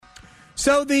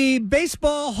So the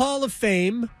Baseball Hall of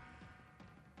Fame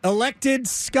elected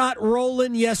Scott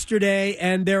Rowland yesterday,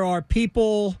 and there are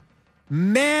people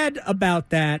mad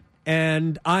about that,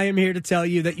 and I am here to tell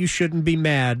you that you shouldn't be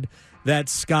mad that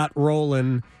Scott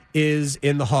Rowland is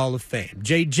in the Hall of Fame.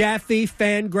 Jay Jaffe,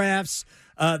 Fangraphs,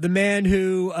 the man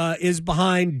who is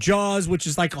behind Jaws, which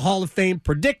is like a Hall of Fame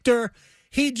predictor.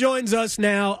 He joins us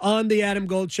now on the Adam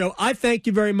Gold Show. I thank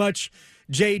you very much,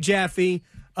 Jay Jaffe.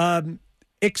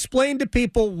 Explain to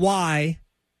people why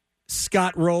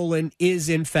Scott Rowland is,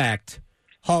 in fact,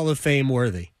 Hall of Fame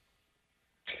worthy.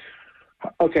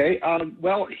 Okay.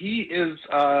 Well, he is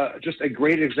just a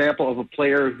great example of a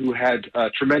player who had a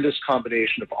tremendous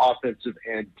combination of offensive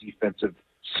and defensive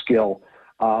skill.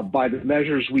 By the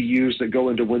measures we use that go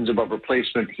into wins above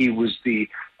replacement, he was the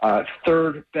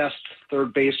third best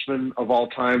third baseman of all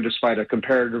time, despite a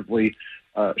comparatively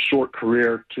short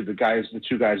career to the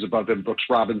two guys above him, Brooks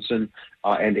Robinson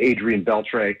and Adrian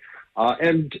Beltre.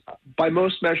 And by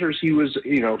most measures, he was,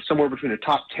 somewhere between a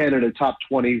top 10 and a top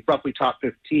 20, roughly top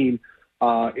 15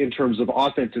 in terms of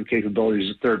offensive capabilities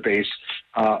at third base.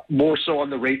 More so on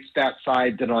the rate stat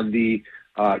side than on the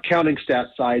counting stat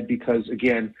side, because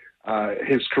again,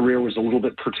 his career was a little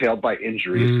bit curtailed by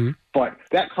injuries. Mm-hmm. But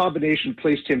that combination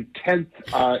placed him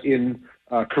 10th in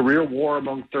career WAR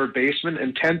among third basemen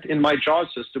and 10th in my Jaws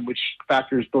system, which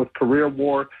factors both career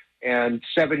WAR and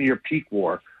 7-year peak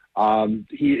WAR.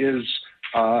 He is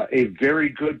a very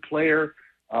good player,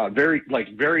 very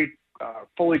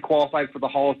fully qualified for the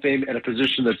Hall of Fame at a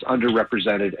position that's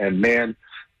underrepresented. And man,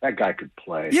 that guy could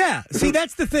play. Yeah. See,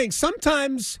 that's the thing.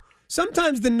 Sometimes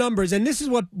the numbers, and this is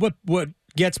what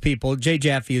gets people. Jay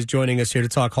Jaffe is joining us here to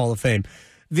talk Hall of Fame.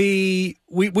 We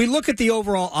look at the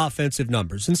overall offensive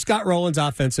numbers, and Scott Rowland's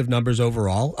offensive numbers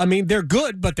overall, I mean, they're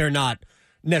good, but they're not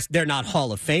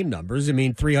Hall of Fame numbers. I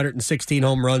mean, 316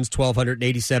 home runs,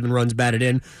 1,287 runs batted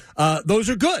in. Those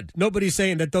are good. Nobody's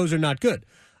saying that those are not good.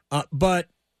 But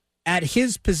at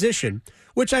his position,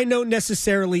 which I know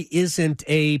necessarily isn't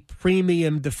a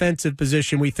premium defensive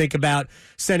position, we think about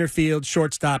center field,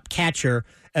 shortstop, catcher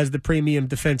as the premium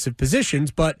defensive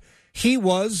positions, but he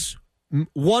was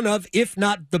one of, if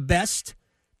not the best,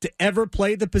 to ever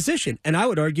play the position. And I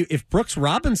would argue if Brooks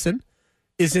Robinson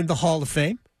is in the Hall of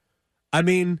Fame, I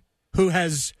mean, who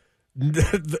has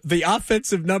the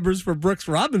offensive numbers for Brooks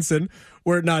Robinson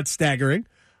were not staggering,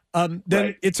 then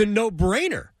right. It's a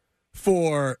no-brainer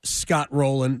for Scott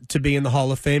Rowland to be in the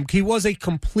Hall of Fame. He was a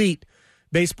complete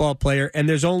baseball player, and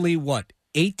there's only,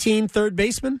 18 third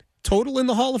basemen total in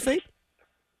the Hall of Fame?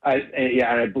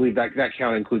 I believe that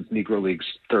count includes Negro League's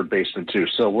third baseman too.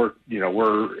 So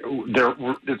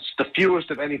it's the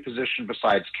fewest of any position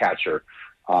besides catcher.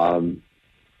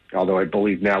 Although I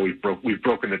believe now we've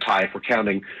broken the tie for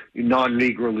counting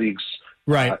non-Negro Leagues,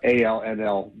 right? AL,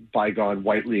 NL, bygone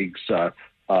White Leagues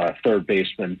third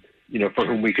baseman. For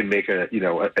whom we can make a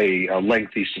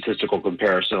lengthy statistical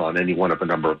comparison on any one of a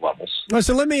number of levels. Well,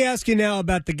 so let me ask you now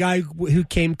about the guy who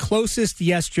came closest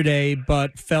yesterday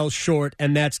but fell short,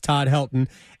 and that's Todd Helton.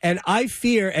 And I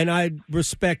fear, and I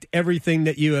respect everything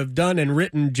that you have done and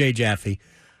written, Jay Jaffe.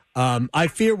 I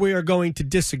fear we are going to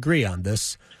disagree on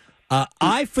this.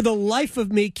 I, for the life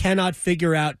of me, cannot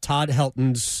figure out Todd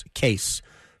Helton's case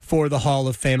for the Hall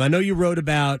of Fame. I know you wrote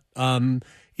about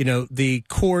the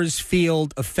Coors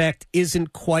Field effect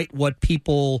isn't quite what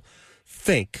people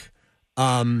think.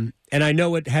 And I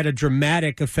know it had a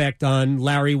dramatic effect on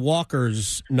Larry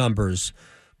Walker's numbers.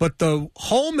 But the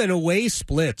home and away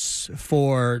splits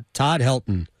for Todd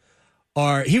Helton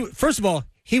first of all,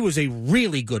 he was a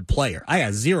really good player. I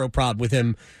had zero problem with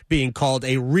him being called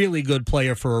a really good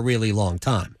player for a really long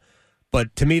time.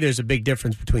 But to me, there's a big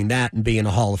difference between that and being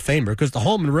a Hall of Famer, because the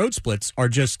home and road splits are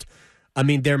just,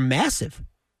 they're massive.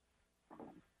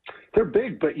 They're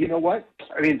big, but you know what?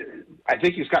 I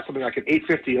think he's got something like an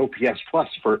 850 OPS plus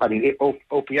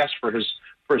OPS for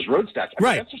his road stats.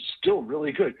 Right. That's still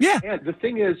really good. Yeah. And the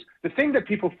thing that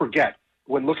people forget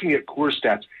when looking at Coors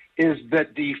stats is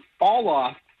that the fall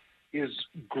off is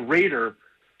greater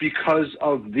because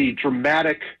of the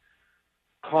dramatic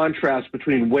contrast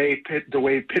between the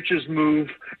way pitches move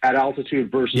at altitude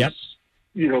versus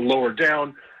lower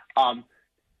down.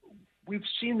 We've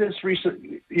seen this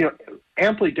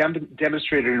amply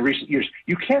demonstrated in recent years.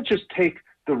 You can't just take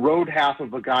the road half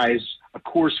of a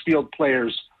Coors Field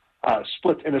player's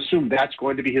split and assume that's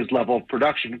going to be his level of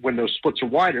production when those splits are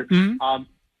wider. Mm-hmm.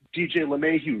 DJ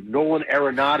LeMahieu, Nolan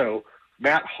Arenado,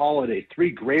 Matt Holliday,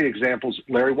 three great examples.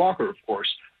 Larry Walker, of course.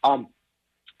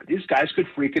 These guys could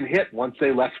freaking hit once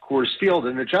they left Coors Field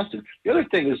and adjusted. The other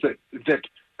thing is that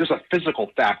there's a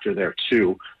physical factor there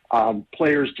too.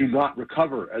 Players do not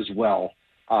recover as well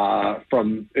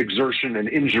from exertion and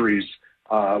injuries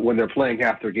when they're playing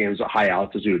half their games at high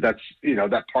altitude. That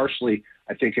partially,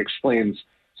 I think, explains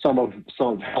some of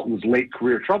Helton's late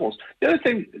career troubles. The other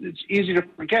thing that's easy to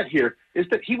forget here is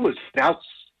that he was an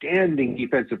outstanding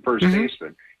defensive first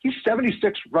baseman. He's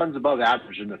 76 runs above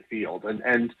average in the field,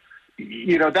 and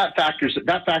that factors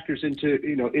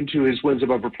into his wins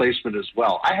above replacement as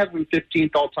well. I have him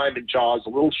 15th all time in JAWS, a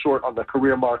little short on the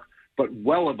career mark, but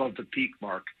well above the peak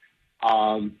mark.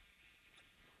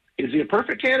 Is he a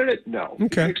perfect candidate? No.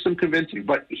 Okay. He makes some convincing,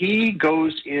 but he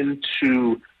goes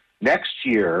into next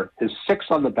year, his sixth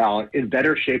on the ballot, in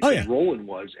better shape than Rolen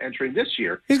was entering this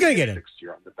year. He's going to get in. Sixth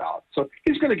year on the ballot. So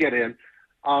he's going to get in,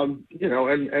 and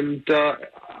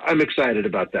I'm excited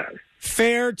about that.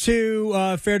 Fair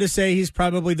to say he's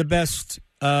probably the best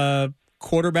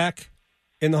quarterback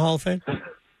in the Hall of Fame?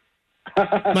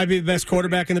 Might be the best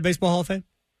quarterback in the Baseball Hall of Fame?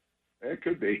 It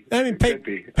could be. I mean,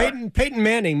 Peyton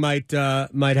Manning might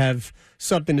have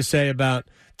something to say about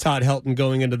Todd Helton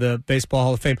going into the Baseball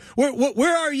Hall of Fame.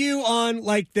 Where are you on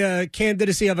like the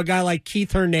candidacy of a guy like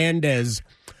Keith Hernandez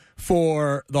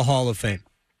for the Hall of Fame?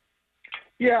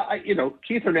 Yeah,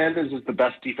 Keith Hernandez is the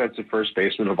best defensive first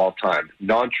baseman of all time.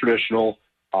 Non-traditional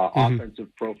offensive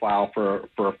profile for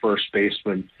a first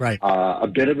baseman. Right. A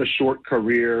bit of a short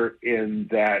career in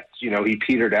that he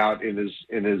petered out in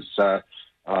his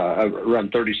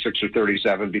around 36 or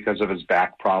 37 because of his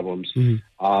back problems.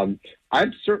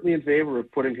 I'm certainly in favor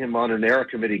of putting him on an era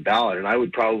committee ballot, and I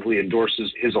would probably endorse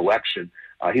his election.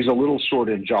 He's a little short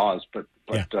in JAWS, but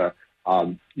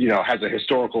has a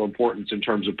historical importance in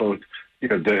terms of both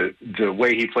the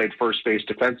way he played first base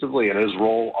defensively and his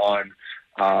role on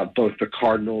both the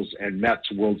Cardinals and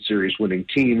Mets World Series winning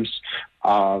teams.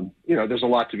 There's a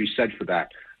lot to be said for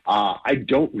that. I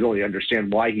don't really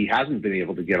understand why he hasn't been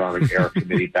able to get on an era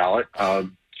committee ballot.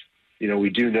 We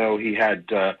do know he had,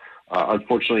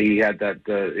 unfortunately, he had that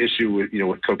issue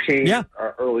with cocaine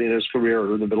early in his career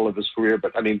or in the middle of his career.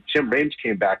 But I mean, Tim Raines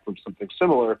came back from something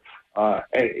similar,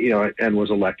 and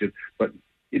was elected. But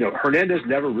Hernandez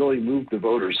never really moved the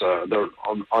voters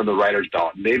on the writers'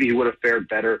 ballot. Maybe he would have fared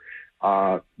better,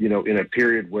 in a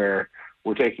period where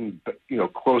we're taking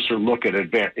closer look at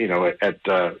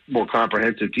more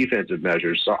comprehensive defensive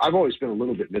measures. So I've always been a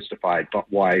little bit mystified about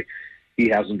why he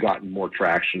hasn't gotten more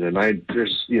traction. And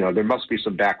there must be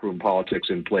some backroom politics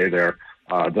in play there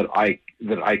that I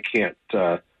can't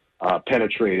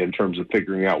penetrate in terms of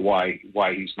figuring out why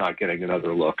he's not getting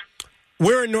another look.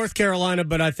 We're in North Carolina,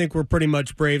 but I think we're pretty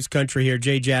much Braves country here.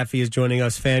 Jay Jaffe is joining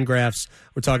us, Fangraphs.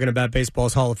 We're talking about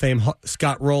baseball's Hall of Fame.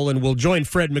 Scott Rolen will join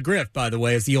Fred McGriff, by the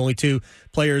way, as the only two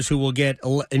players who will get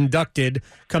inducted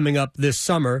coming up this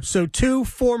summer. So two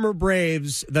former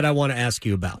Braves that I want to ask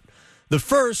you about. The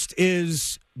first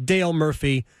is Dale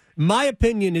Murphy. My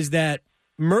opinion is that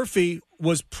Murphy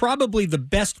was probably the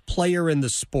best player in the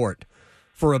sport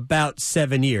for about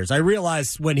 7 years. I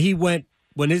realized when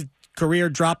his career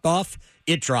dropped off,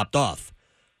 it dropped off.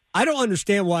 I don't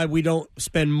understand why we don't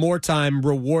spend more time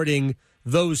rewarding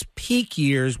those peak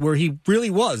years where he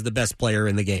really was the best player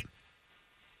in the game.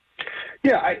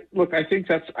 Yeah, I think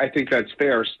that's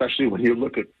fair, especially when you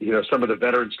look at some of the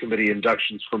Veterans Committee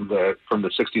inductions from the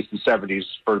 60s and 70s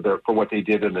for what they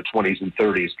did in the 20s and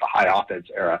 30s, the high offense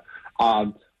era.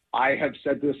 I have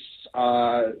said this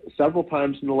several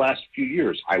times in the last few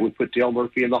years. I would put Dale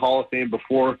Murphy in the Hall of Fame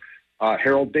before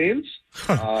Harold Baines.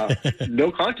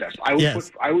 No contest. I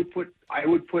would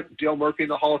put Dale Murphy in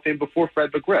the Hall of Fame before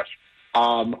Fred McGriff.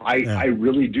 I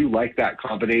really do like that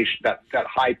combination, that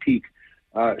high peak,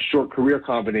 short career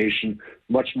combination,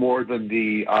 much more than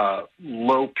the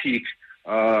low peak,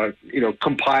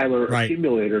 compiler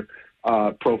accumulator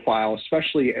profile,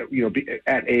 especially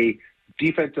at a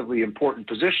defensively important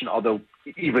position. Although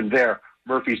even there,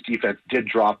 Murphy's defense did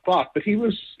drop off, but he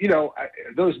was,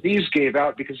 those knees gave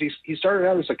out because he started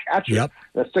out as a catcher,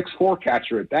 a 6'4"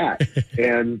 catcher at that.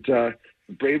 And the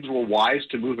Braves were wise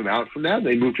to move him out from that.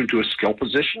 They moved him to a skill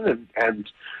position. And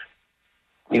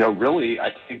really,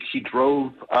 I think he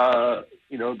drove,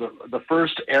 the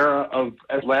first era of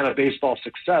Atlanta baseball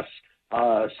success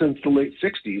since the late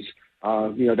 60s,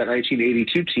 that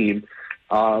 1982 team.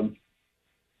 And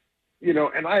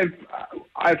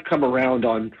I've come around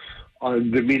on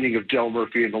the meaning of Dale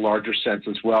Murphy in the larger sense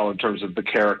as well in terms of the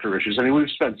character issues. I mean,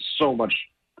 we've spent so much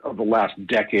of the last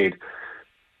decade,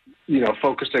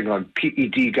 focusing on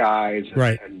PED guys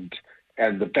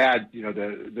and the bad,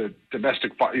 the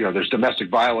domestic, there's domestic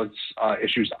violence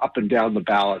issues up and down the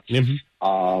ballots, and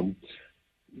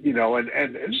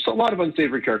just a lot of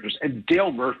unsavory characters. And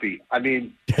Dale Murphy, I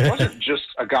mean, wasn't just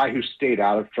a guy who stayed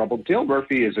out of trouble. Dale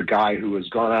Murphy is a guy who has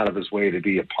gone out of his way to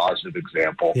be a positive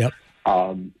example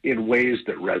in ways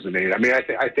that resonate. I mean,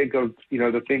 I think of,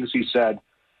 the things he said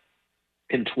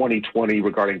in 2020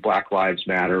 regarding Black Lives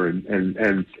Matter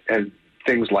and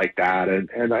things like that.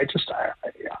 And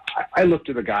I looked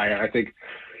at the guy and I think,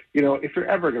 if you're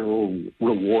ever going to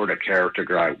reward a character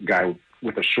guy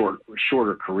with a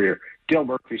shorter career, Dale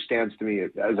Murphy stands to me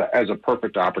as a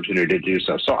perfect opportunity to do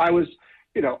so. So I was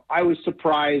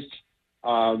surprised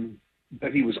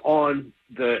that he was on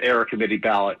the Era Committee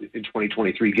ballot in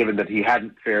 2023, given that he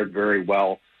hadn't fared very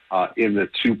well in the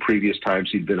two previous times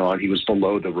he'd been on. He was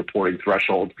below the reporting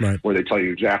threshold, where they tell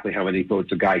you exactly how many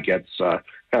votes a guy gets, kind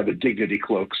of the dignity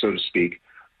cloak, so to speak.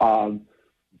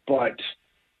 But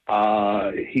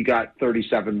he got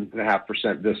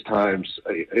 37.5% this time.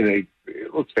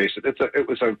 Let's face it,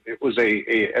 it was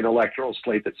an electoral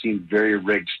slate that seemed very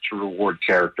rigged to reward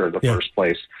character in the first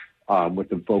place, with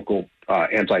the vocal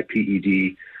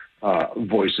anti-PED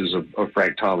voices of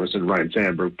Frank Thomas and Ryan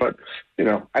Sandberg. But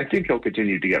I think he'll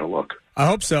continue to get a look. I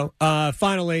hope so.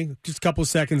 Finally, just a couple of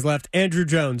seconds left. Andrew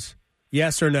Jones,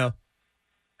 yes or no?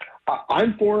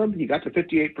 I'm for him. He got to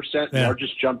 58%,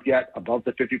 largest jump yet, above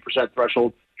the 50%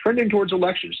 threshold. Trending towards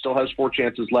election, still has 4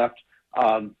 chances left.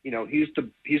 He's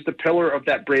the pillar of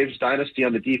that Braves dynasty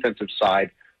on the defensive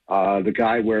side. The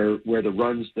guy where the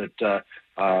runs that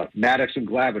Maddox and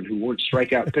Glavine, who weren't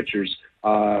strikeout pitchers,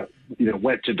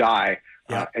 went to die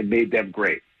and made them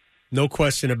great. No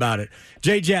question about it.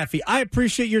 Jay Jaffe, I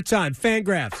appreciate your time.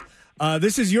 Fangraphs,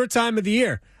 this is your time of the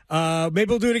year. Maybe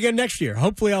we'll do it again next year.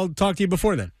 Hopefully I'll talk to you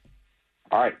before then.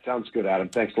 All right. Sounds good, Adam.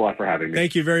 Thanks a lot for having me.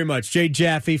 Thank you very much. Jay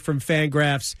Jaffe from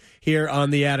Fangraphs here on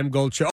the Adam Gold Show.